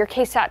your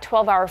KSAT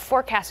 12-hour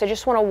forecast, I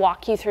just want to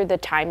walk you through the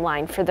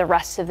timeline for the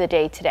rest of the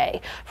day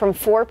today. From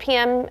 4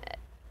 p.m.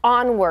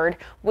 onward,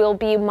 we'll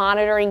be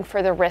monitoring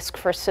for the risk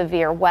for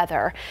severe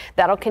weather.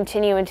 That'll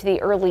continue into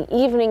the early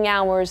evening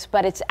hours,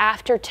 but it's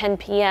after 10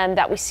 p.m.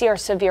 that we see our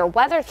severe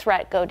weather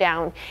threat go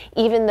down,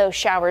 even though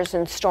showers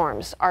and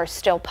storms are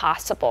still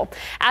possible.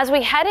 As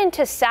we head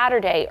into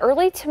Saturday,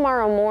 early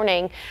tomorrow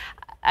morning,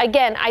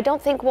 again, I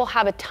don't think we'll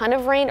have a ton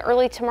of rain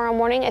early tomorrow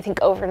morning. I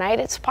think overnight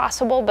it's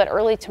possible, but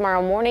early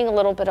tomorrow morning, a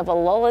little bit of a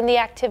lull in the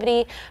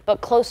activity,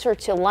 but closer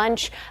to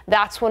lunch,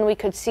 that's when we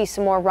could see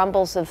some more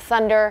rumbles of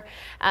thunder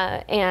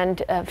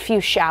and a few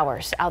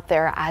showers out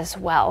there as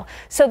well.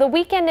 So the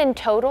weekend in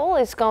total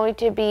is going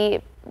to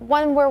be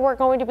one where we're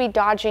going to be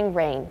dodging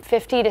rain.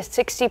 50 to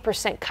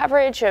 60%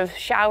 coverage of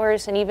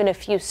showers and even a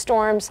few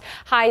storms,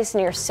 highs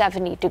near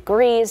 70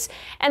 degrees.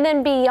 And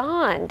then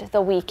beyond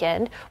the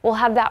weekend, we'll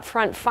have that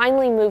front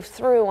finally move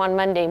through on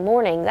Monday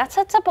morning. That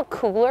sets up a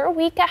cooler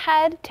week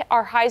ahead.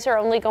 Our highs are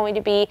only going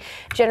to be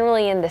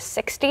generally in the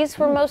 60s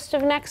for most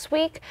of next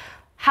week.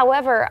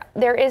 However,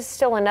 there is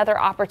still another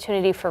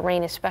opportunity for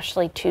rain,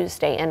 especially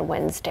Tuesday and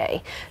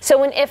Wednesday.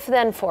 So an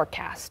if-then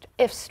forecast.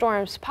 If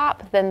storms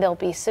pop, then they'll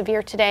be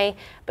severe today,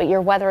 but your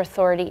weather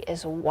authority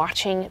is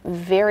watching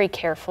very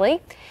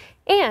carefully.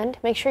 And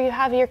make sure you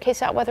have your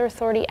KSAT Weather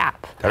Authority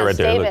app. Right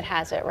there. David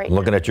has it right I'm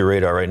looking at your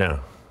radar right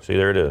now. See,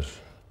 there it is.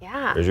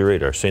 Yeah. There's your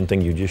radar. Same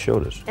thing you just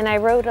showed us. And I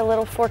wrote a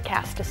little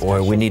forecast.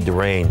 Boy, we need the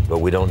rain, but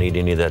we don't need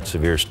any of that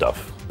severe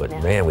stuff. But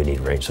man, we need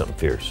rain, something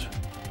fierce.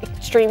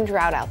 Extreme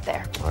drought out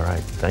there. All right.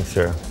 Thanks,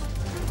 Sarah.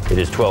 It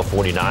is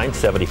 12:49,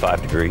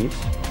 75 degrees.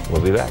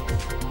 We'll be back.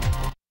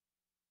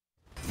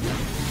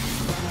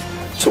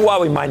 So while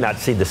we might not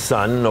see the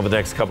sun over the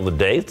next couple of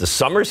days, the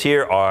summers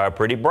here are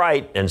pretty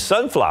bright, and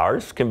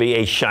sunflowers can be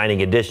a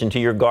shining addition to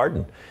your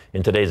garden.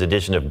 In today's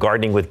edition of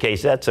Gardening with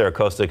KSAT, Sarah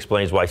Costa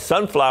explains why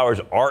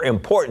sunflowers are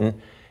important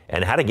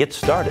and how to get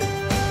started.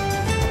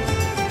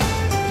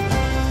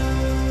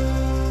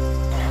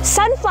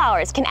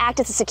 Sunflowers can act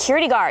as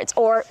security guards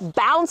or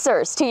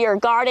bouncers to your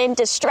garden,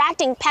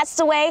 distracting pests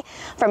away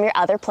from your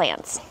other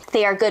plants.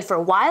 They are good for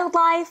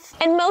wildlife,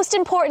 and most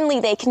importantly,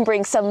 they can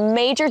bring some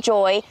major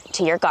joy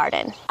to your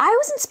garden. I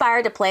was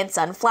inspired to plant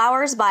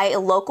sunflowers by a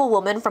local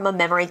woman from a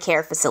memory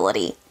care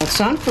facility.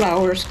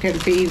 Sunflowers can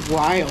be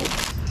wild.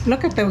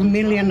 Look at those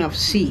million of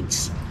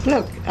seeds.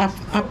 Look,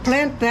 a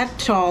plant that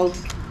tall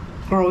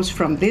grows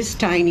from this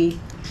tiny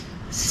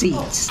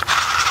seeds.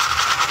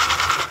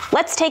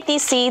 Let's take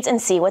these seeds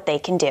and see what they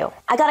can do.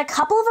 I got a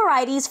couple of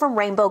varieties from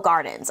Rainbow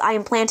Gardens. I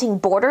am planting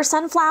border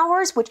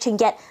sunflowers, which can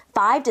get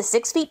 5 to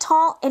 6 feet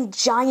tall, and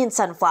giant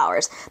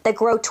sunflowers that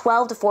grow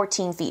 12 to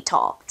 14 feet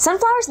tall.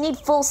 Sunflowers need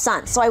full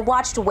sun, so I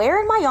watched where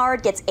in my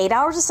yard gets 8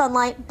 hours of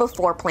sunlight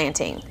before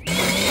planting.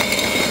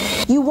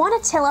 You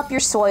want to till up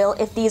your soil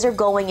if these are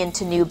going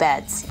into new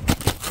beds.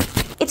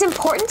 It's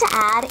important to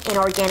add an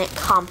organic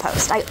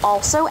compost. I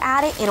also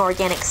added an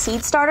organic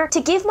seed starter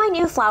to give my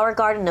new flower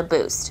garden a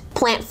boost.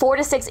 Plant 4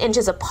 to 6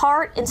 inches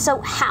apart and sow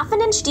 ½ an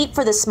inch deep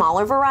for the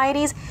smaller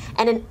varieties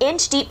and 1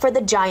 inch deep for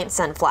the giant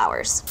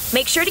sunflowers.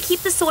 Make sure to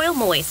keep the soil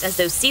moist as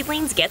those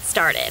seedlings get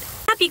started.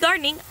 Happy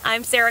gardening.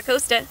 I'm Sarah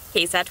Costa,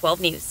 KSAT 12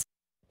 News.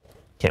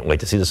 Can't wait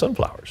to see the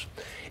sunflowers.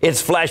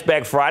 It's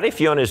Flashback Friday.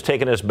 Fiona is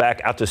taking us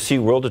back out to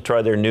SeaWorld to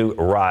try their new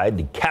ride,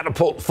 the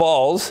Catapult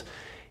Falls.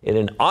 In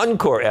an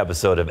encore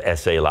episode of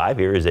SA Live,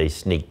 here is a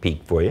sneak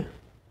peek for you.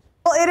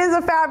 Well, it is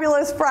a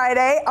fabulous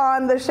Friday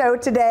on the show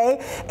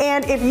today,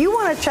 and if you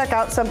want to check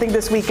out something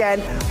this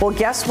weekend, well,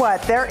 guess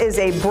what? There is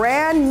a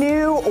brand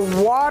new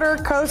water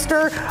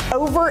coaster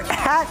over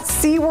at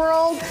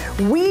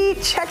SeaWorld. We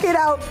check it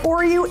out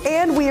for you,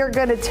 and we are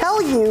going to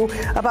tell you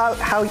about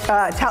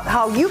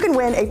how you can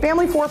win a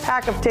family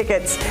 4-pack of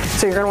tickets,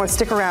 so you're going to want to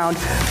stick around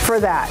for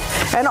that.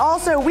 And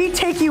also, we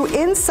take you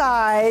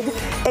inside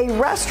a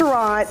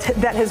restaurant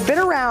that has been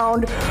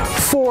around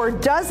for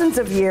dozens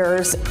of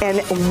years and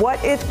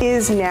what it is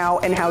now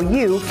and how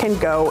you can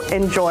go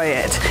enjoy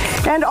it.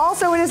 And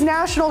also, it is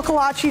National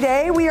Kolache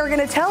Day. We are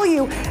going to tell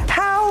you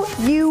how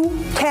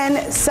you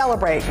can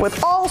celebrate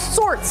with all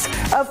sorts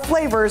of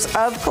flavors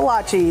of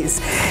kolaches.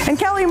 And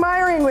Kelly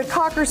Myring with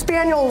Cocker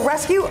Spaniel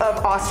Rescue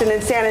of Austin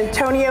and San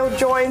Antonio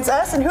joins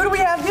us. And who do we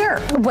have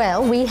here?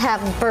 Well, we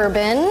have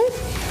Bourbon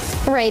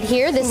right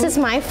here. This is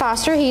my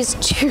foster. He's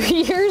 2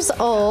 years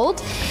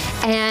old.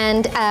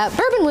 And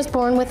Bourbon was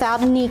born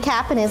without a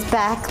kneecap in his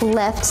back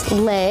left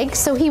leg,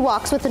 so he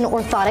walks with an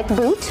orthotic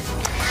boot.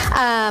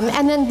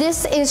 And then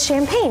this is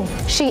Champagne.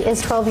 She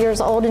is 12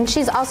 years old, and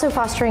she's also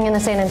fostering in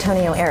the San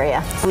Antonio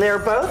area. They're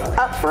both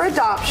up for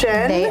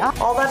adoption. They are.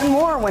 All that and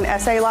more when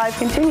SA Live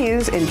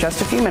continues in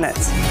just a few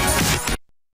minutes.